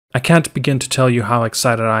I can't begin to tell you how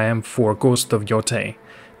excited I am for Ghost of Yotei,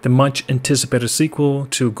 the much anticipated sequel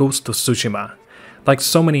to Ghost of Tsushima. Like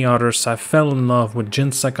so many others, I fell in love with Jin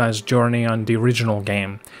Sakai's journey on the original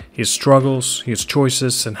game, his struggles, his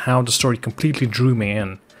choices, and how the story completely drew me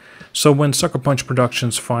in. So when Sucker Punch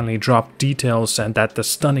Productions finally dropped details and that the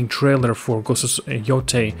stunning trailer for Ghost of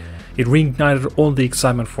Yotei, it reignited all the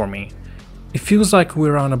excitement for me. It feels like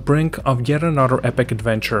we're on the brink of yet another epic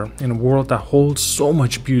adventure in a world that holds so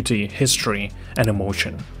much beauty, history, and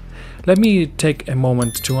emotion. Let me take a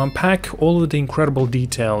moment to unpack all of the incredible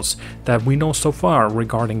details that we know so far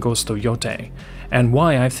regarding Ghost of Yotei, and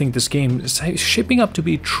why I think this game is shaping up to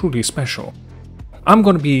be truly special. I'm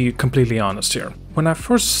gonna be completely honest here. When I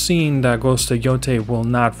first seen that Ghost of Yotei will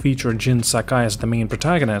not feature Jin Sakai as the main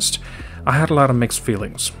protagonist, I had a lot of mixed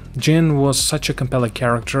feelings. Jin was such a compelling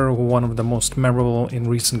character, one of the most memorable in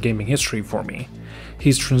recent gaming history for me.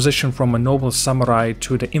 His transition from a noble samurai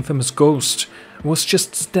to the infamous ghost was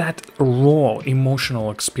just that raw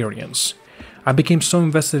emotional experience. I became so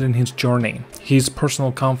invested in his journey, his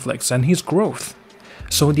personal conflicts, and his growth.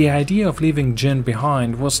 So the idea of leaving Jin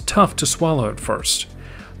behind was tough to swallow at first.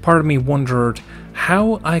 Part of me wondered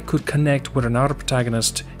how I could connect with another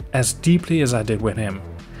protagonist as deeply as I did with him.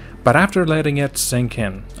 But after letting it sink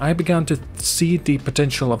in, I began to see the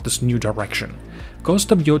potential of this new direction.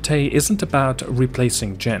 Ghost of Yotei isn't about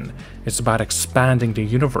replacing Jin, it's about expanding the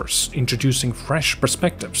universe, introducing fresh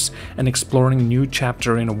perspectives, and exploring a new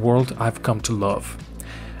chapter in a world I've come to love.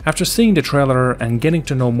 After seeing the trailer and getting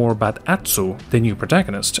to know more about Atsu, the new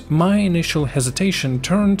protagonist, my initial hesitation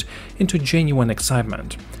turned into genuine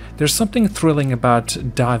excitement. There's something thrilling about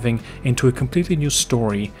diving into a completely new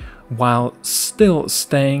story while still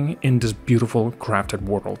staying in this beautiful crafted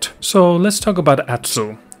world. So let's talk about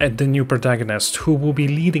Atsu, the new protagonist who will be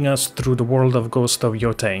leading us through the world of Ghost of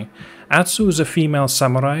Yotei. Atsu is a female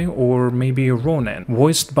samurai, or maybe a ronin,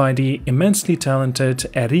 voiced by the immensely talented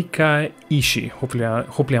Erika Ishii,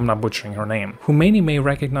 hopefully I'm not butchering her name, who many may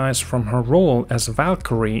recognize from her role as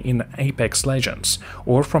Valkyrie in Apex Legends,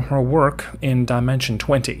 or from her work in Dimension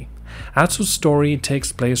 20. Atsu's story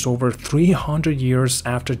takes place over 300 years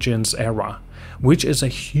after Jin's era, which is a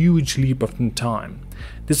huge leap in time.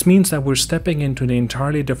 This means that we're stepping into an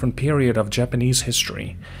entirely different period of Japanese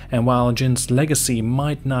history, and while Jin's legacy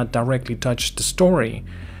might not directly touch the story,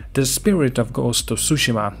 the spirit of Ghost of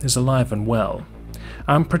Tsushima is alive and well.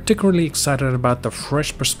 I'm particularly excited about the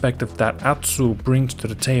fresh perspective that Atsu brings to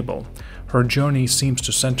the table. Her journey seems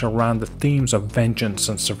to center around the themes of vengeance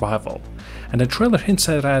and survival, and the trailer hints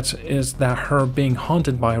at that is that her being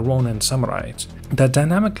haunted by Ronin samurais. That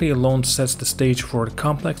dynamically alone sets the stage for a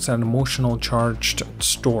complex and emotional charged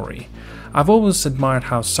story. I've always admired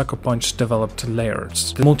how Sucker Punch developed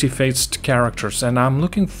layers, the multi-faced characters, and I'm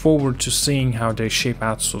looking forward to seeing how they shape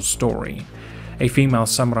Atsu's story. A female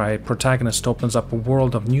samurai protagonist opens up a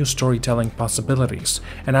world of new storytelling possibilities,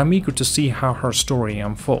 and I'm eager to see how her story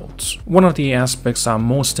unfolds. One of the aspects I'm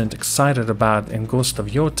most excited about in Ghost of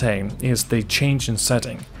Yotei is the change in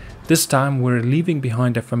setting. This time we're leaving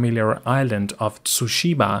behind the familiar island of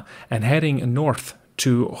Tsushima and heading north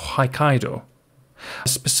to Hokkaido,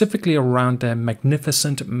 specifically around the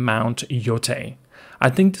magnificent Mount Yotei. I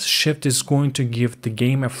think this shift is going to give the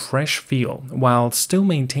game a fresh feel, while still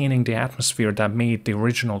maintaining the atmosphere that made the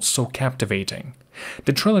original so captivating.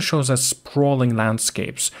 The trailer shows us sprawling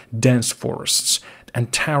landscapes, dense forests,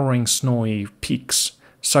 and towering snowy peaks.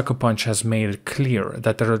 Sucker Punch has made it clear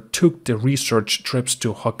that they took the research trips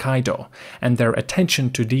to Hokkaido, and their attention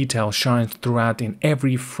to detail shines throughout in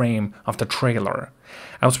every frame of the trailer.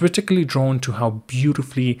 I was particularly drawn to how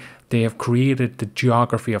beautifully they have created the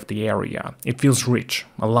geography of the area. It feels rich,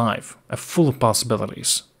 alive, and full of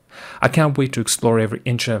possibilities. I can't wait to explore every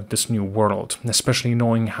inch of this new world, especially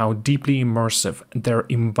knowing how deeply immersive their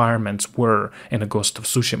environments were in A Ghost of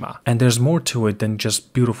Tsushima. And there's more to it than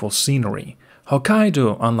just beautiful scenery.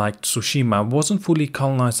 Hokkaido, unlike Tsushima, wasn't fully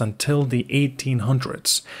colonized until the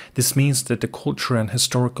 1800s. This means that the culture and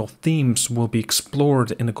historical themes will be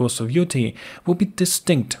explored in The Ghost of Yotei will be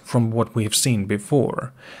distinct from what we have seen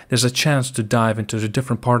before. There's a chance to dive into a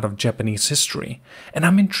different part of Japanese history, and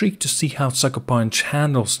I'm intrigued to see how Sucker Punch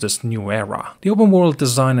handles this new era. The open world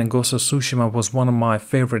design in Ghost of Tsushima was one of my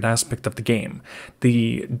favorite aspects of the game.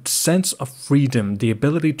 The sense of freedom, the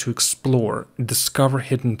ability to explore, discover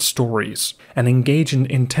hidden stories, and engage in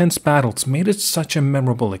intense battles made it such a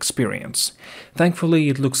memorable experience. Thankfully,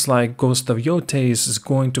 it looks like Ghost of Yotei is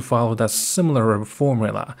going to follow that similar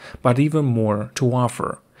formula, but even more to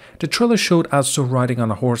offer. The trailer showed Atsu riding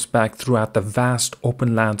on a horseback throughout the vast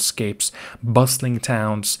open landscapes, bustling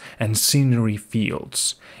towns, and scenery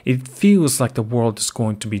fields. It feels like the world is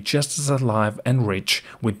going to be just as alive and rich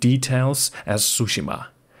with details as Tsushima,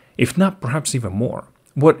 if not perhaps even more.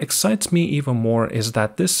 What excites me even more is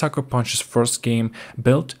that this Sucker Punch's first game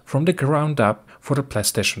built from the ground up for the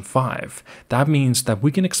PlayStation 5. That means that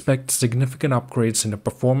we can expect significant upgrades in the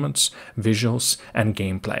performance, visuals, and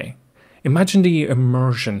gameplay. Imagine the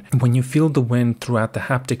immersion when you feel the wind throughout the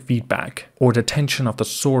haptic feedback, or the tension of the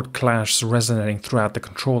sword clash resonating throughout the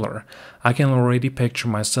controller. I can already picture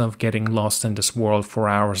myself getting lost in this world for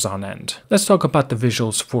hours on end. Let's talk about the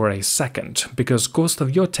visuals for a second, because Ghost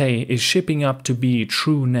of Yotei is shaping up to be a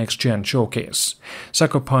true next-gen showcase.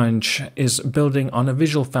 Sucker Punch is building on a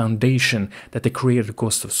visual foundation that they created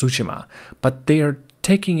Ghost of Tsushima, but they are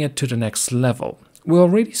taking it to the next level. We've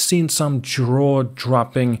already seen some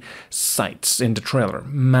jaw-dropping sights in the trailer,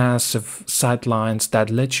 massive sightlines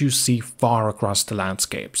that let you see far across the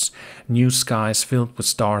landscapes, new skies filled with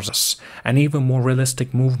stars, and even more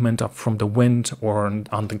realistic movement up from the wind or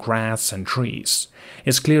on the grass and trees.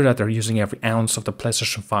 It's clear that they're using every ounce of the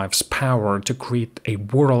PlayStation 5's power to create a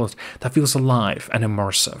world that feels alive and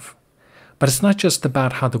immersive. But it's not just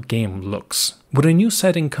about how the game looks. With a new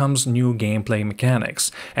setting comes new gameplay mechanics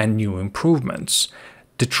and new improvements.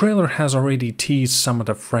 The trailer has already teased some of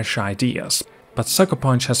the fresh ideas, but Sucker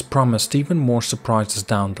Punch has promised even more surprises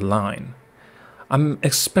down the line. I'm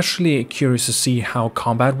especially curious to see how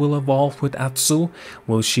combat will evolve with Atsu.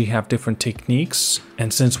 Will she have different techniques?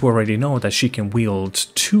 And since we already know that she can wield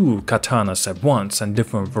 2 katanas at once and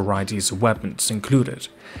different varieties of weapons included,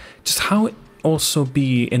 just how also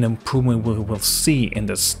be an improvement we will see in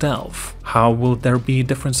the stealth? How will there be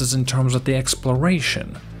differences in terms of the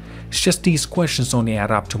exploration? It's just these questions only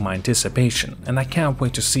add up to my anticipation, and I can't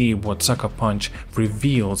wait to see what Sucker Punch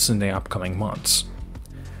reveals in the upcoming months.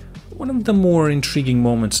 One of the more intriguing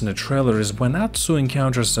moments in the trailer is when Atsu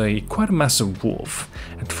encounters quite a massive wolf.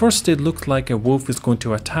 At first it looked like a wolf is going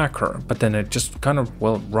to attack her, but then it just kind of,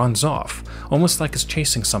 runs off, almost like it's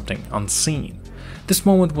chasing something unseen. This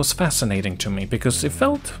moment was fascinating to me because it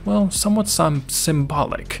felt, somewhat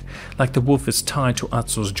symbolic, like the wolf is tied to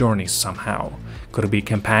Atsu's journey somehow. Could it be a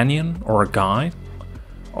companion or a guide?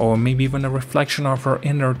 Or maybe even a reflection of her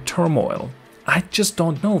inner turmoil? I just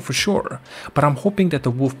don't know for sure, but I'm hoping that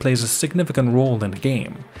the wolf plays a significant role in the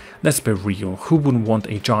game. Let's be real, who wouldn't want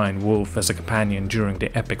a giant wolf as a companion during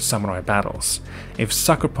the epic samurai battles? If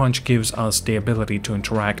Sucker Punch gives us the ability to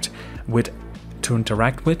interact with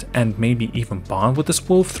and maybe even bond with this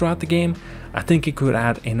wolf throughout the game, I think it could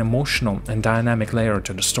add an emotional and dynamic layer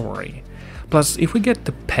to the story. Plus, if we get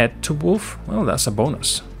the pet to wolf, that's a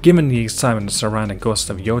bonus. Given the excitement surrounding Ghost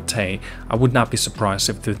of Yotei, I would not be surprised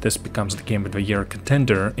if this becomes the Game of the Year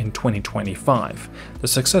contender in 2025. The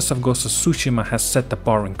success of Ghost of Tsushima has set the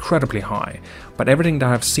bar incredibly high, but everything that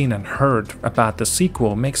I've seen and heard about the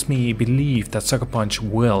sequel makes me believe that Sucker Punch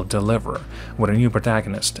will deliver. With a new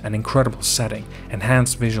protagonist, an incredible setting,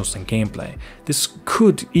 enhanced visuals and gameplay, this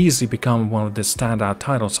could easily become one of the standout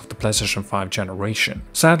titles of the PlayStation 5 generation.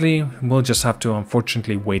 Sadly, we'll just have to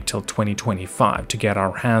unfortunately wait till 2025 to get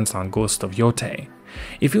our hands on Ghost of Yotei.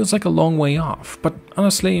 It feels like a long way off, but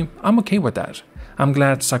honestly, I'm okay with that. I'm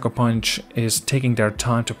glad Sucker Punch is taking their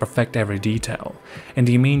time to perfect every detail. In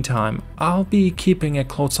the meantime, I'll be keeping a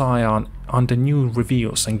close eye on the new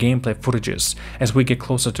reveals and gameplay footages as we get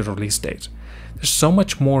closer to the release date. There's so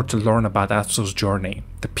much more to learn about Atsu's journey,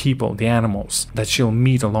 the people, the animals that she'll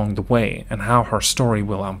meet along the way, and how her story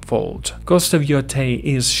will unfold. Ghost of Yotei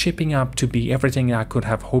is shaping up to be everything I could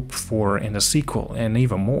have hoped for in a sequel, and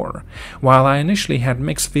even more. While I initially had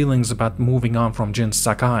mixed feelings about moving on from Jin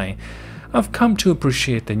Sakai, I've come to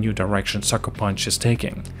appreciate the new direction Sucker Punch is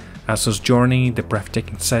taking. Atsu's journey, the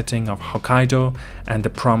breathtaking setting of Hokkaido, and the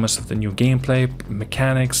promise of the new gameplay,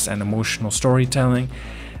 mechanics, and emotional storytelling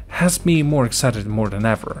has me more excited more than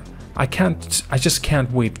ever. I just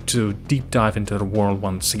can't wait to deep dive into the world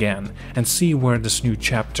once again and see where this new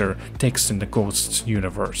chapter takes in the Ghost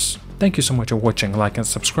universe. Thank you so much for watching, like and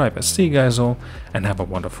subscribe. I see you guys all, and have a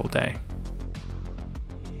wonderful day.